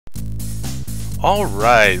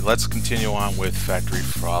Alright, let's continue on with Factory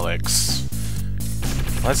Frolics.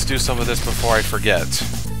 Let's do some of this before I forget.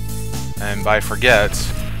 And by forget,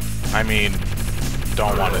 I mean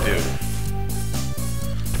don't want to do.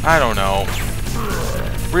 I don't know.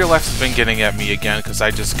 Real life's been getting at me again because I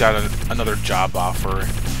just got another job offer.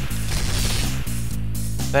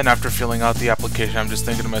 Then after filling out the application, I'm just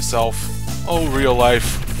thinking to myself, oh, real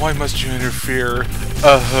life, why must you interfere?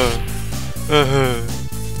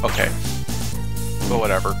 Okay. But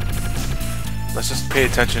whatever. Let's just pay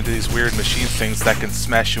attention to these weird machine things that can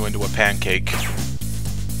smash you into a pancake.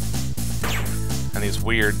 And these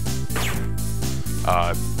weird,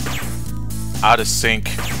 out-of-sync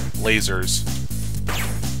lasers.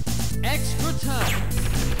 Extra time.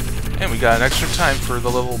 And we got an extra time for the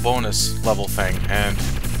little bonus level thing, and...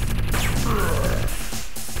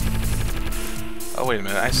 Oh, wait a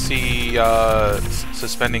minute, I see,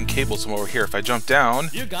 suspending cables from over here. If I jump down...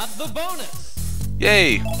 You got the bonus!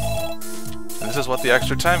 Yay! And this is what the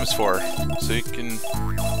extra time is for. So you can...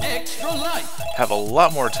 Extra life! Have a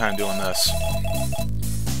lot more time doing this.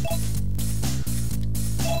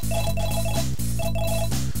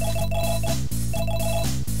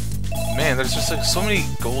 Man, there's just like so many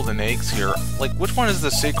golden eggs here. Like, which one is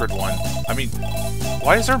the sacred one? I mean,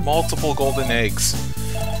 why is there multiple golden eggs?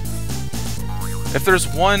 If there's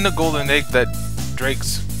one golden egg that Drake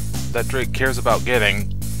cares about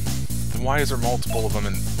getting, then why is there multiple of them?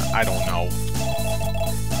 And I don't know.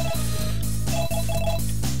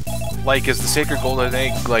 Like, is the sacred golden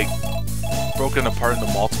egg like broken apart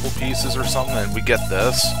into multiple pieces or something, and we get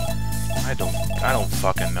this? I don't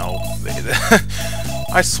fucking know.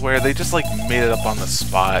 I swear, they just like made it up on the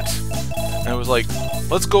spot. And it was like,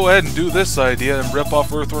 let's go ahead and do this idea and rip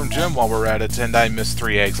off Earthworm Jim while we're at it. And I missed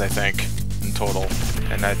 3 eggs, I think, in total.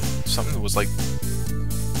 And that something was like,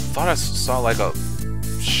 thought I saw like a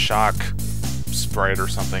shock sprite or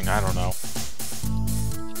something. I don't know.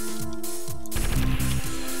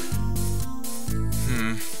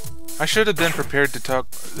 I should have been prepared to talk.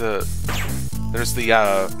 There's the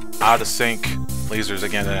out of sync lasers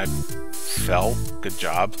again, and I fell. Good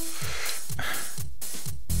job.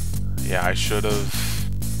 Yeah, I should have,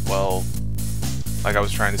 well, like I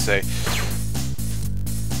was trying to say,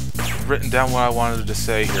 written down what I wanted to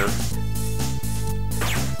say here.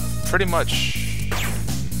 Pretty much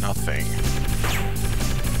nothing.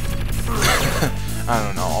 I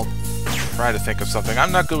don't know, I'll try to think of something.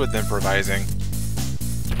 I'm not good with improvising.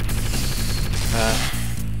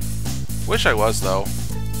 Wish I was, though.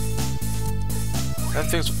 And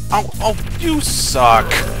things... Oh, you suck!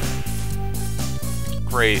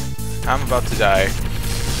 Great. I'm about to die. In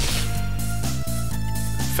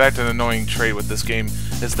fact, an annoying trait with this game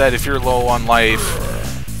is that if you're low on life,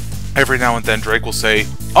 every now and then Drake will say,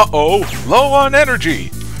 uh-oh, low on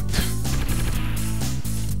energy!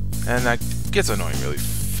 And that gets annoying really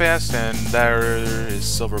fast, and there is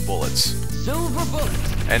silver bullets. Silver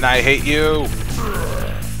bullets! And I hate you!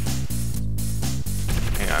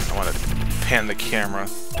 Hang on, I want to pan the camera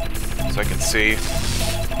so I can see.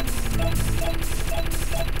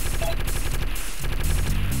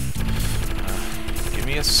 Give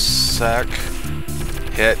me a sec.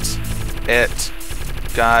 Hit it.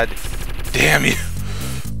 God damn you!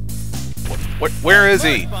 Where is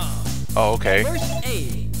he? Oh, okay.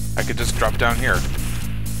 I could just drop down here.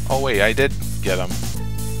 Oh wait, I did get him.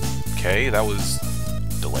 Okay, that was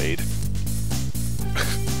delayed.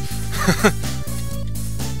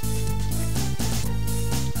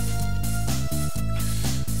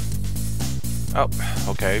 Oh,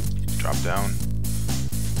 okay. Drop down.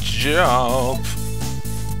 Jump!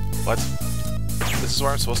 What? This is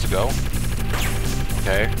where I'm supposed to go?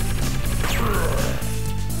 Okay.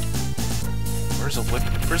 Where's the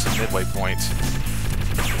midway point?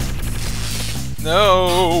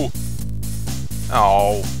 No!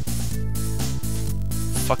 Oh.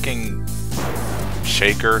 Fucking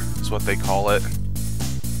shaker is what they call it.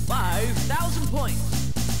 5,000 points.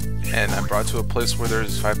 And I'm brought to a place where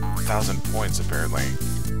there's 5,000 points, apparently.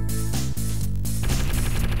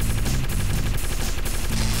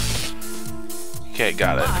 Okay,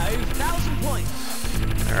 got it. 5,000 points.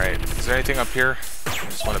 Alright, is there anything up here? I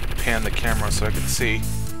just want to pan the camera so I can see.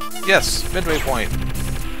 Yes, midway point.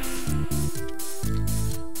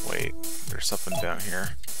 Wait, there's something down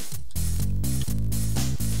here.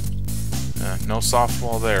 No soft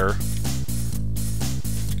wall there.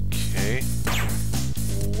 Okay.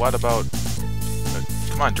 What about...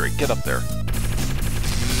 come on, Drake, get up there.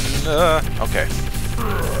 Okay.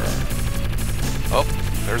 Oh,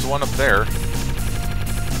 there's one up there.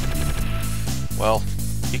 Well,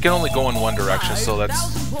 he can only go in one direction, so that's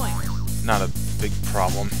not a big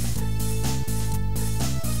problem.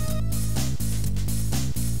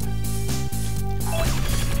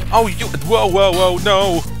 Oh, you... Whoa, whoa, whoa,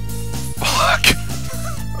 no! Fuck!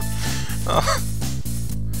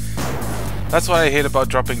 That's what I hate about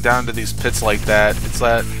dropping down to these pits like that. It's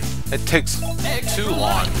that it takes too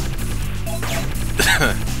long.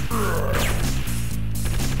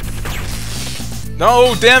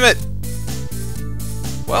 No, damn it!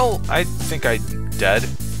 Well, I think I'm dead.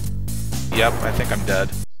 Yep, I think I'm dead.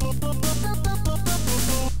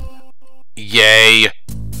 Yay!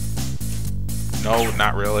 No,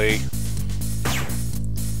 not really.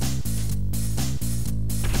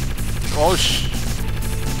 Oh,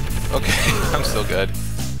 okay, I'm still good.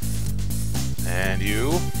 And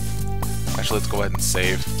you... Actually, let's go ahead and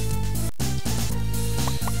save.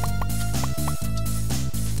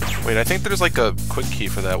 Wait, I think there's like a quick key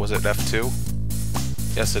for that. Was it F2?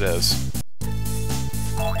 Yes, it is.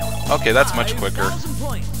 Okay, that's much quicker.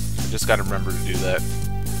 I just gotta remember to do that.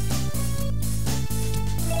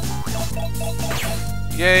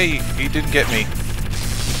 Yay! He didn't get me.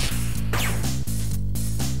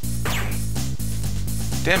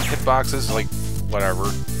 Damn hitboxes, like,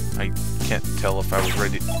 whatever. I can't tell if I was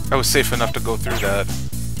ready. I was safe enough to go through that.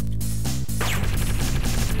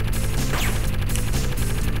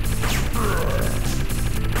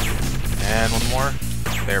 And one more.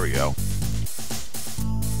 There we go.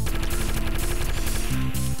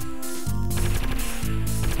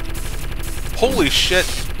 Holy shit!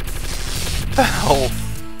 What the hell?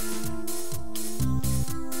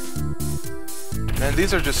 Man,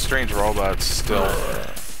 these are just strange robots still.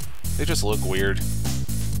 They just look weird.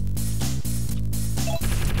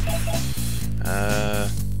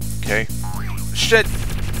 Okay. Shit!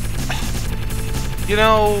 You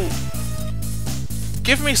know...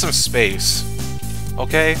 Give me some space.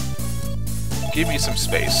 Okay? Give me some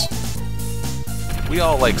space. We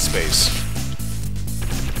all like space.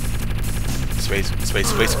 Space, space,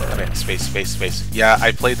 space. Okay, space, space, space. Yeah,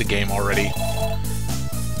 I played the game already.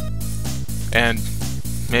 And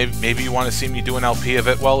maybe you want to see me do an LP of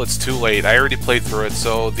it. Well, it's too late. I already played through it,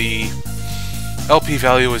 so the LP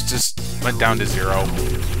value went down to 0.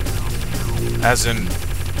 As in,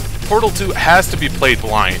 Portal 2 has to be played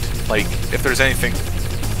blind. Like, if there's anything...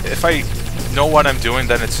 If I know what I'm doing,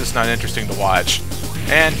 then it's just not interesting to watch.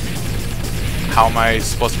 And how am I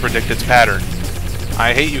supposed to predict its pattern?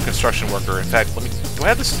 I hate you, construction worker. In fact, let me... Do I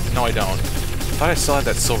have this? No, I don't. I thought I still had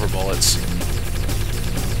that silver bullets.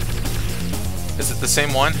 Is it the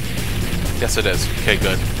same one? Yes, it is. Okay,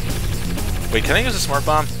 good. Wait, can I use a smart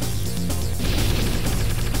bomb?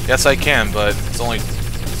 Yes, I can, but it's only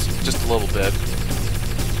just a little bit.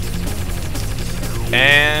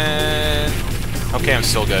 And... Okay, I'm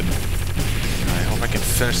still good. I hope I can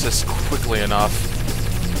finish this quickly enough.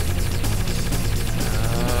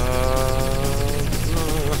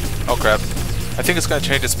 Oh crap. I think it's gonna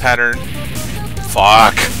change its pattern.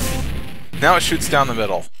 Fuck! Now it shoots down the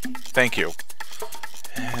middle. Thank you.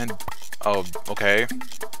 And... Oh, okay.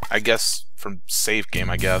 I guess from save game,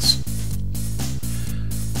 I guess.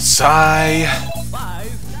 Sigh!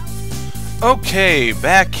 Okay,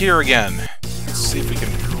 back here again. Let's see if we can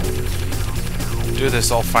do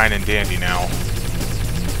this all fine and dandy now.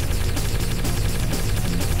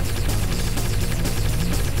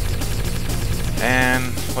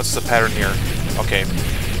 And what's the pattern here? Okay,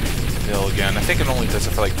 mill again. I think it only does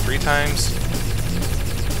it for like 3 times.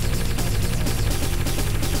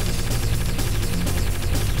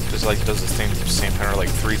 Just like does the same pattern like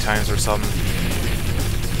 3 times or something.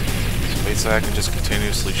 So wait, so I can just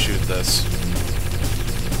continuously shoot this.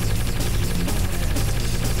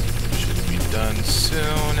 Should be done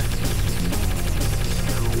soon.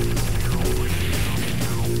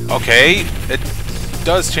 Okay, it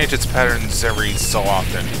does change its patterns every so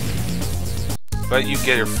often. But you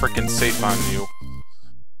get your frickin' safe on you.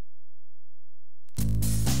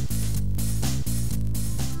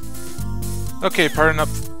 Okay, pardon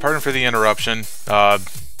for the interruption.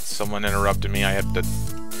 Someone interrupted me. I had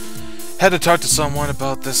to talk to someone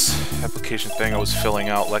about this application thing I was filling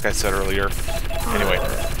out, like I said earlier. Anyway.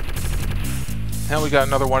 Now we got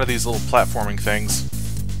another one of these little platforming things.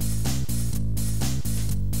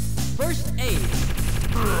 First aid.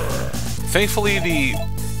 Thankfully, the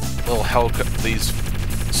little these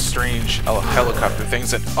strange helicopter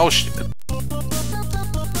things that... Oh, shit.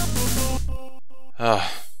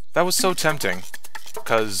 That was so tempting.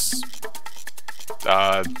 Because...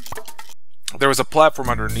 there was a platform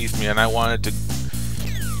underneath me, and I wanted to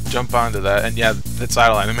jump onto that. And yeah, its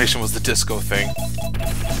idle animation was the disco thing.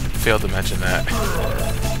 Failed to mention that.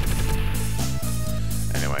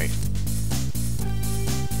 Anyway.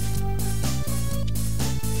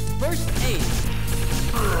 First aid.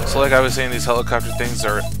 So like I was saying, these helicopter things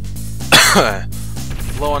are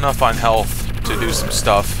low enough on health to do some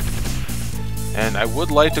stuff. And I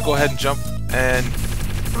would like to go ahead and jump and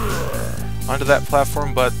onto that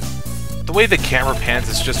platform, but the way the camera pans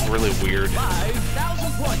is just really weird.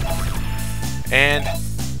 5,000 points. And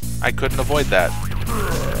I couldn't avoid that.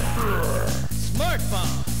 Smart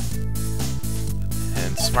bomb.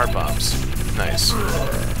 And smart bombs. Nice.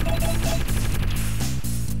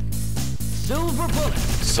 Silver bullet.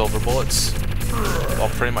 Silver bullets. I'll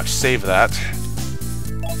pretty much save that.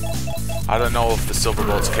 I don't know if the silver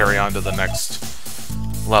bullets carry on to the next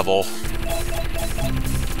level.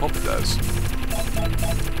 Hope it does.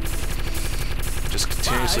 Just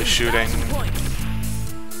continuously shooting. 5,000 points.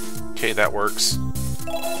 Okay, that works.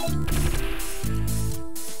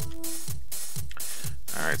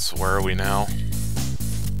 Alright, so where are we now?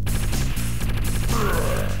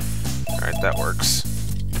 Alright, that works.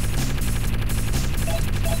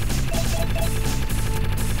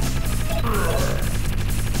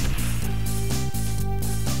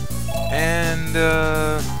 And,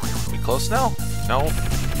 we close now? No?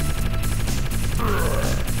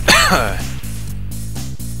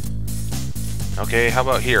 Okay, how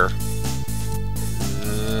about here?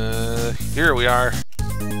 Here we are.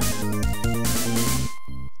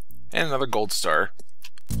 And another gold star.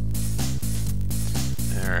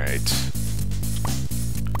 Alright.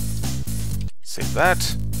 Save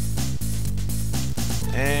that.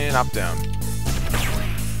 And up, down.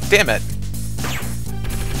 Damn it!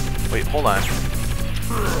 Wait, hold on.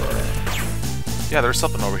 Yeah, there's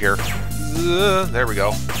something over here. There we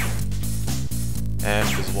go. And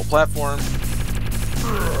visible platform.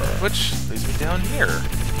 Which leads me down here.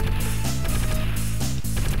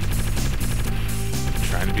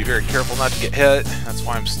 Trying to be very careful not to get hit. That's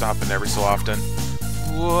why I'm stopping every so often.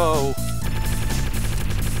 Whoa!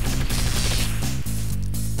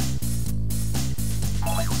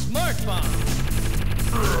 Smart bomb.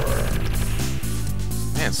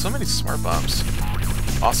 Man, so many smart bombs.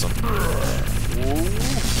 Awesome.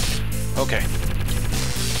 Ooh. Okay.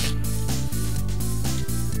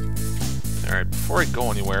 Alright, before I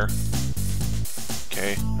go anywhere...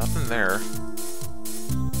 Okay, nothing there.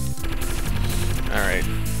 Alright.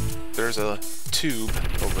 There's a tube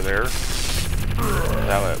over there that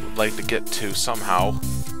I would like to get to somehow.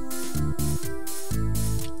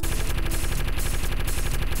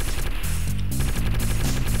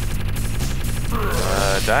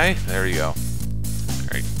 Die? There you go.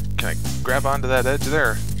 Alright, can I grab onto that edge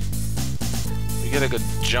there? We get a good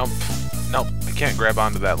jump. Nope, I can't grab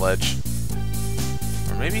onto that ledge.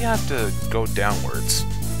 Or maybe I have to go downwards.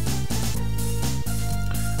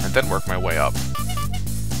 And then work my way up.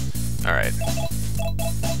 Alright.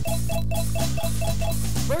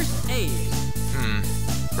 First aid.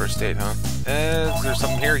 First aid, huh? Is there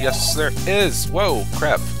something here? Yes, there is! Whoa,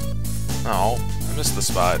 crap. Oh, I missed the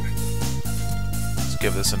spot. Let's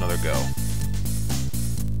give this another go.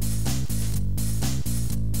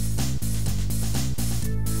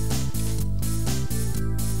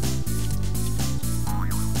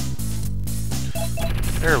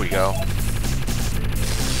 There we go.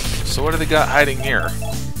 So what do they got hiding here?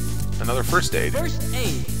 Another first aid. First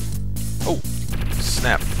aid. Oh,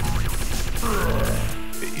 snap.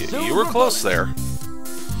 You were close there.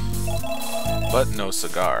 But no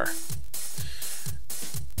cigar.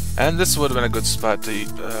 And this would have been a good spot to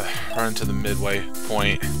run into the midway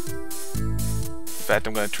point. In fact,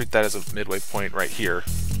 I'm going to treat that as a midway point right here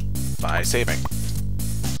by saving.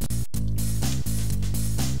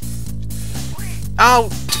 Ow!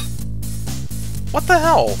 What the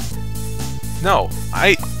hell? No,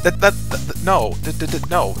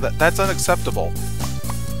 no, that's unacceptable.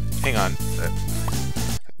 Hang on.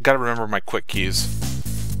 Gotta remember my quick keys.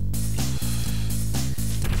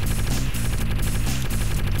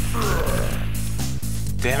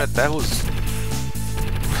 Damn it, that was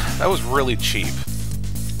really cheap.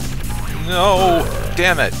 No!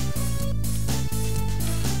 Damn it!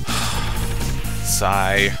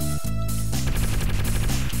 Sigh.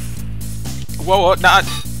 Whoa, not!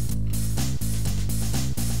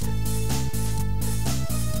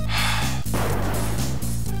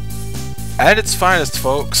 At its finest,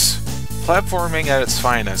 folks. Platforming at its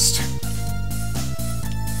finest.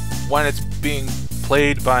 When it's being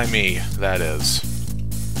played by me, that is.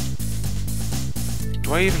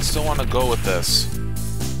 Do I even still want to go with this?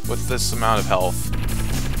 With this amount of health?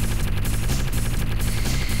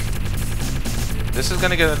 This is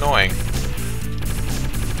gonna get annoying.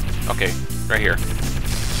 Okay, right here.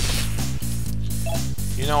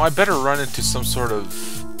 You know, I better run into some sort of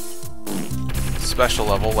special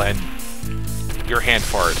level and your hand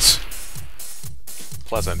farts.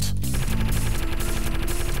 Pleasant.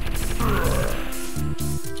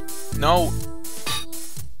 No.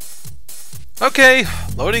 Okay,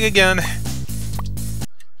 loading again.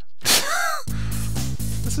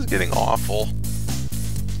 This is getting awful.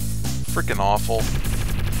 Freaking awful.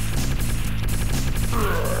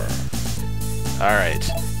 Alright,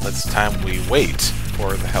 it's time we wait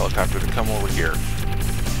for the helicopter to come over here.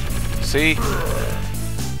 See?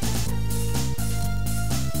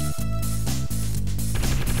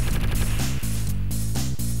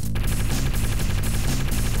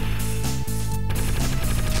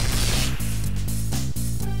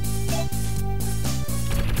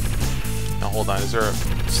 Now hold on, is there a...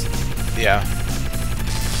 Yeah.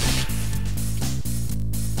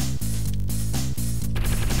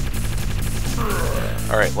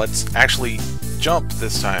 Alright, let's actually jump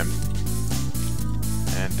this time.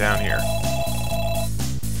 And down here.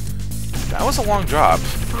 That was a long drop.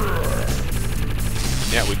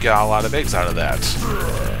 Yeah, we got a lot of eggs out of that.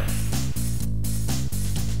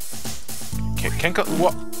 Can't go...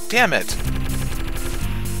 What? Damn it!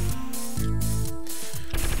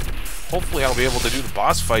 Hopefully I'll be able to do the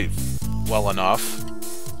boss fight well enough.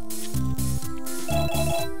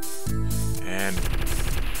 And...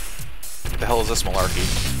 What the hell is this malarkey?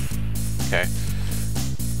 Okay.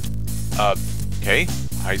 Okay.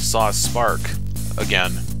 I saw a spark.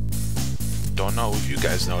 Again. Don't know if you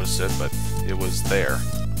guys noticed it, but it was there.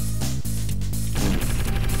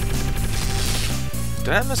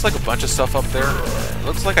 Did I miss like a bunch of stuff up there? It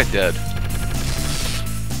looks like I did.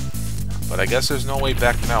 But I guess there's no way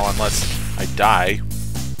back now unless I die,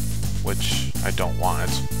 which I don't want.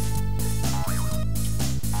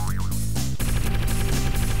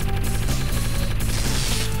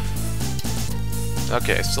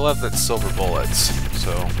 Okay, I still have that silver bullets,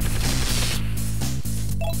 so...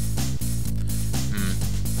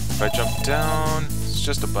 If I jump down, it's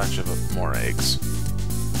just a bunch of more eggs.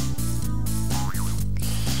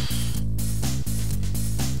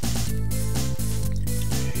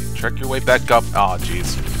 Trek your way back up. Aw,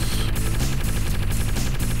 jeez.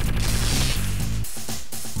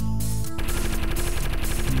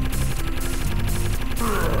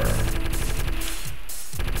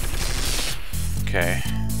 Okay.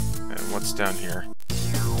 And what's down here?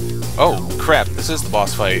 Oh, crap. This is the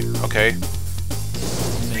boss fight. Okay.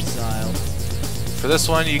 Missile. For this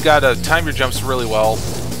one, you gotta time your jumps really well.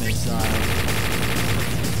 Missile.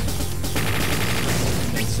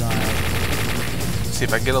 Missile. See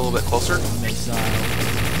if I can get a little bit closer. Missile.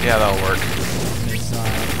 Yeah, that'll work. Missile.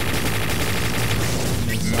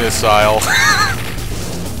 Missile.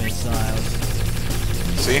 Missile.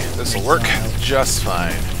 See? This'll work just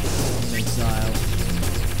fine. Missile.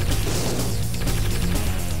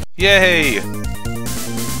 Yay!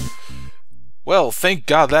 Well, thank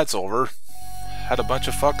God that's over. Had a bunch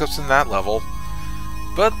of fuck-ups in that level.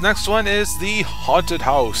 But next one is the Haunted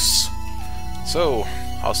House. So,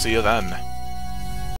 I'll see you then.